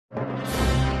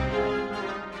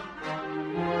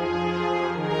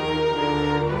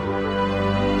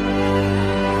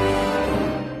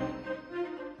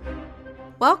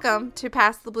Welcome to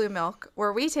Pass the Blue Milk,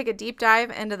 where we take a deep dive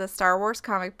into the Star Wars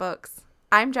comic books.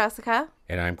 I'm Jessica.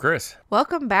 And I'm Chris.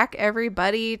 Welcome back,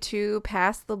 everybody, to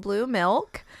Pass the Blue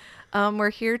Milk. We're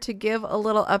here to give a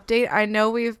little update. I know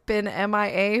we've been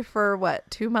MIA for,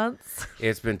 2 months?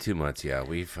 It's been 2 months, yeah.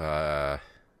 We've,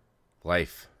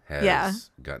 life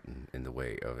has gotten in the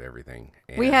way of everything.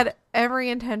 And we had every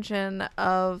intention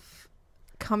of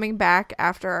coming back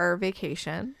after our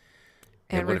vacation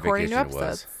and recording new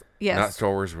episodes. Yes. Not Star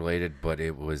Wars related, but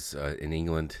it was in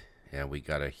England, and we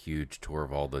got a huge tour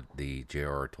of all the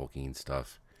J.R.R. Tolkien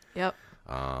stuff. Yep.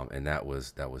 And that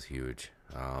was huge.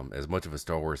 As much of a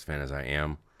Star Wars fan as I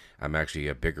am, I'm actually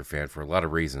a bigger fan for a lot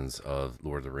of reasons of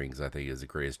Lord of the Rings. I think it is the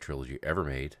greatest trilogy ever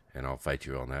made, and I'll fight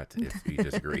you on that if you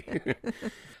disagree.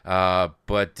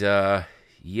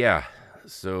 Yeah.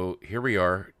 So here we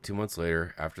are 2 months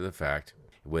later after the fact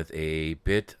with a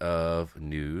bit of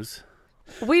news.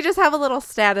 We just have a little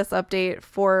status update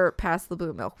for Pass the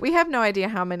Blue Milk. We have no idea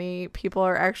how many people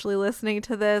are actually listening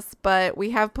to this, but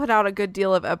we have put out a good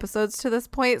deal of episodes to this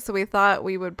point, so we thought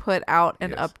we would put out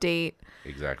an update.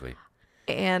 Exactly.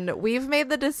 And we've made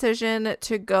the decision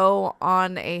to go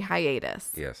on a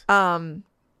hiatus. Yes.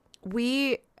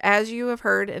 We, as you have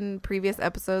heard in previous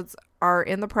episodes, are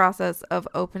in the process of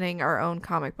opening our own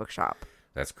comic book shop.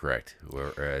 That's correct.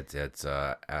 I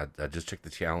just checked the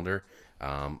calendar.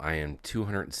 I am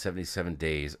 277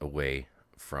 days away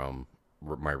from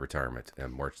my retirement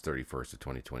on March 31st of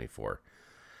 2024.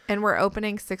 And we're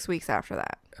opening 6 weeks after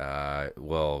that.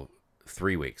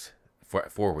 3 weeks.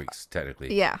 4 weeks,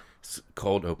 technically. Yeah.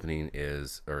 Soft opening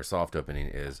is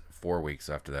 4 weeks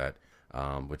after that,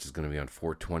 which is going to be on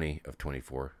 4/20 of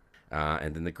 24.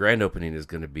 And then the grand opening is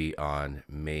going to be on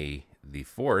May the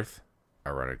 4th,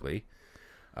 ironically.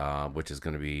 Which is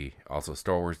going to be also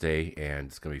Star Wars Day, and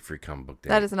it's going to be Free Comic Book Day.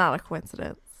 That is not a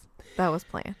coincidence. That was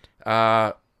planned.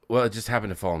 Well, it just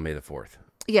happened to fall on May the 4th.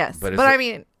 Yes, but I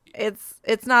mean,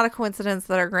 it's not a coincidence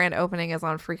that our grand opening is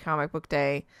on Free Comic Book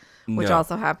Day, which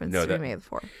also happens to be May the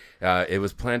 4th. It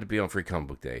was planned to be on Free Comic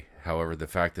Book Day. However, the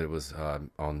fact that it was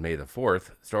on May the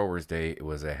 4th, Star Wars Day, it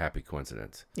was a happy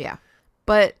coincidence. Yeah.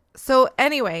 But so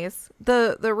anyways,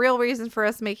 the real reason for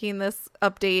us making this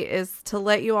update is to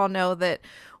let you all know that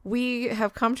we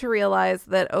have come to realize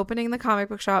that opening the comic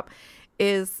book shop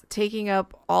is taking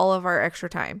up all of our extra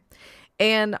time.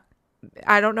 And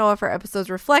I don't know if our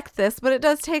episodes reflect this, but it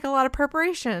does take a lot of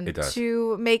preparation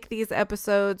to make these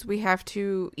episodes. We have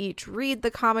to each read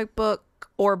the comic book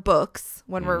or books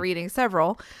when we're reading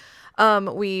several.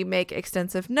 We make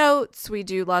extensive notes. We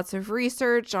do lots of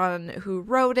research on who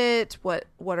wrote it, what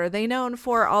are they known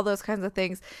for, all those kinds of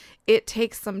things. It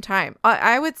takes some time.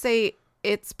 I would say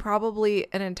it's probably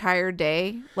an entire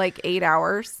day, like 8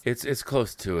 hours. It's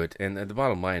close to it. And the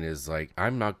bottom line is, like,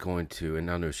 I'm not going to, and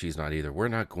I know she's not either, we're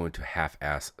not going to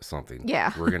half-ass something.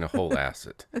 Yeah. We're going to whole-ass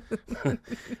it.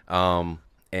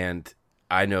 And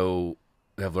I know,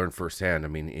 I've learned firsthand. I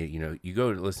mean, you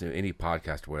go to listen to any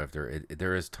podcast or whatever,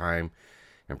 there is time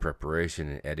and preparation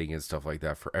and editing and stuff like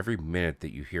that. For every minute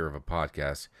that you hear of a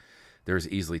podcast, there's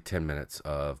easily 10 minutes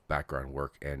of background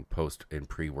work and post and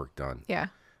pre-work done. Yeah.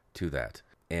 To that.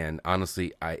 And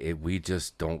honestly, we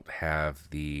just don't have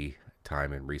the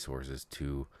time and resources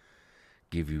to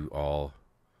give you all,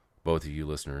 both of you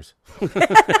listeners,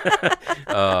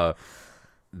 what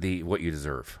you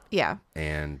deserve. Yeah.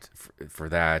 And for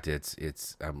that, it's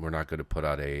we're not going to put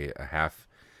out a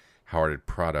half-hearted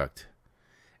product,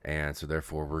 and so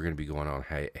therefore we're going to be going on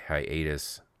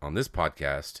hiatus on this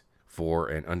podcast for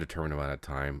an undetermined amount of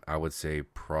time. I would say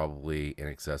probably in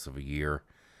excess of a year,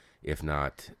 if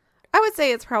not. I would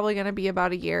say it's probably going to be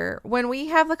about a year. When we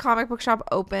have the comic book shop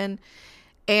open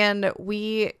and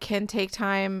we can take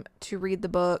time to read the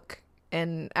book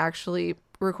and actually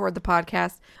record the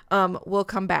podcast, we'll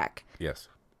come back. Yes.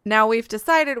 Now we've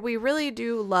decided we really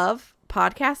do love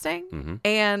podcasting,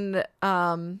 and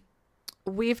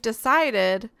we've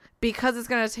decided, because it's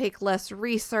going to take less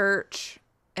research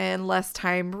and less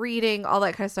time reading, all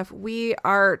that kind of stuff, we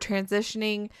are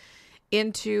transitioning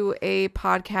into a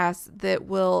podcast that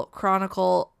will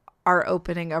chronicle our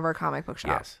opening of our comic book shop.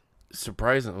 Yes.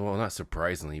 Not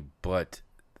surprisingly, but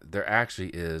there actually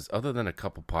is, other than a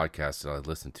couple podcasts that I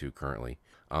listen to currently,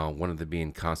 one of them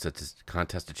being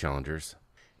Contested Challengers,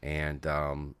 and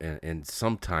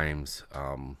sometimes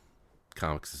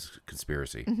Comics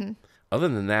Conspiracy. Other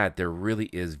than that, there really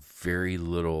is very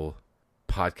little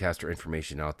podcast or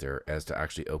information out there as to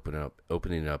actually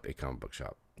opening up a comic book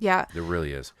shop. Yeah. There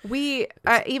really is. We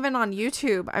even on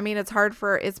YouTube, I mean, it's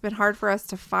been hard for us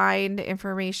to find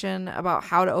information about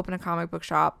how to open a comic book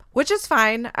shop, which is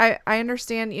fine. I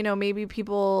understand, maybe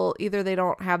people either they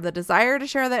don't have the desire to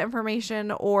share that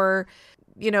information, or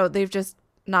they've just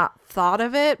not thought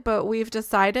of it. But we've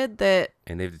decided that,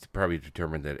 and they've probably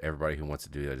determined that everybody who wants to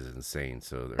do that is insane.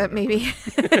 So maybe,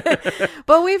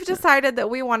 but we've decided that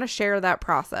we want to share that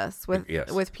process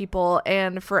with people.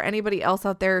 And for anybody else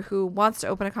out there who wants to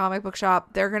open a comic book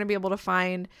shop, they're going to be able to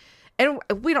find, and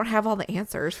we don't have all the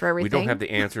answers for everything. We don't have the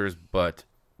answers, but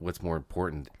what's more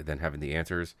important than having the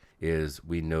answers is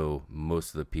we know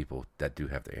most of the people that do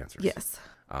have the answers. Yes.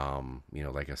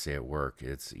 Like I say at work,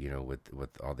 it's,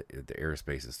 with all the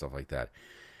aerospace and stuff like that.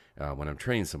 When I'm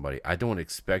training somebody, I don't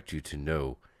expect you to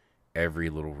know every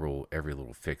little rule, every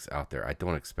little fix out there. I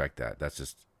don't expect that. That's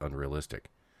just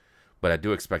unrealistic. But I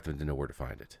do expect them to know where to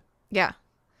find it. Yeah.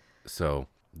 So,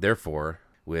 therefore,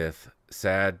 with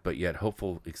sad but yet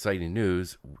hopeful, exciting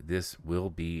news, this will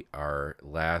be our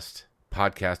last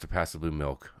podcast of Pass the Blue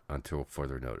Milk until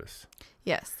further notice.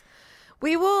 Yes.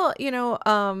 We will,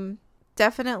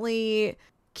 definitely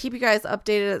keep you guys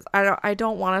updated. I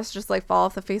don't want us to just like fall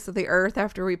off the face of the earth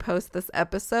after we post this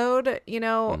episode,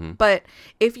 but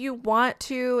if you want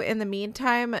to, in the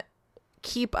meantime,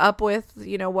 keep up with,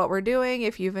 what we're doing.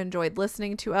 If you've enjoyed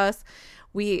listening to us,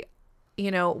 we,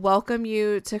 welcome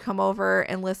you to come over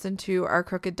and listen to our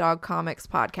Crooked Dog Comics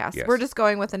podcast. Yes. We're just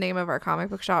going with the name of our comic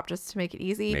book shop just to make it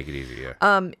easy. Make it easy,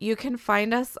 yeah. You can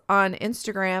find us on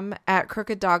Instagram at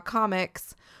Crooked Dog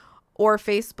Comics, or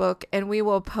Facebook, and we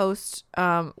will post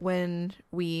when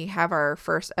we have our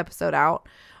first episode out.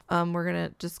 We're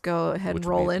gonna just go ahead and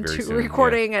roll into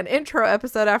recording an intro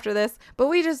episode after this, but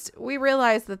we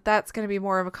realize that that's going to be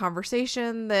more of a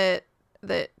conversation that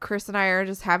Chris and I are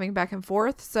just having back and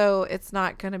forth, so it's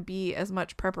not going to be as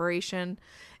much preparation,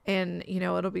 and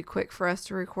it'll be quick for us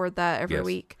to record that every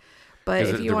week. But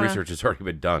if the research has already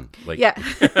been done,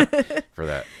 for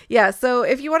that. Yeah. So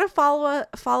if you want to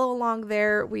follow along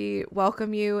there, we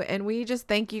welcome you, and we just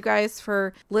thank you guys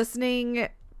for listening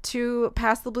to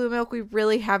Pass the Blue Milk. We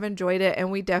really have enjoyed it, and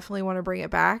we definitely want to bring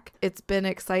it back. It's been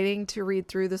exciting to read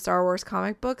through the Star Wars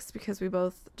comic books because we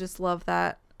both just love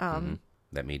that.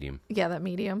 That medium. Yeah, that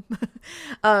medium.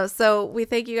 So we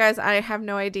thank you guys. I have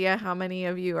no idea how many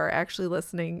of you are actually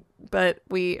listening, but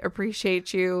we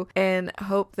appreciate you and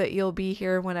hope that you'll be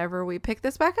here whenever we pick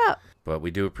this back up. But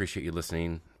we do appreciate you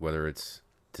listening, whether it's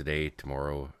today,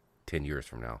 tomorrow, 10 years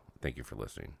from now. Thank you for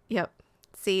listening. Yep.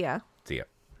 See ya. See ya.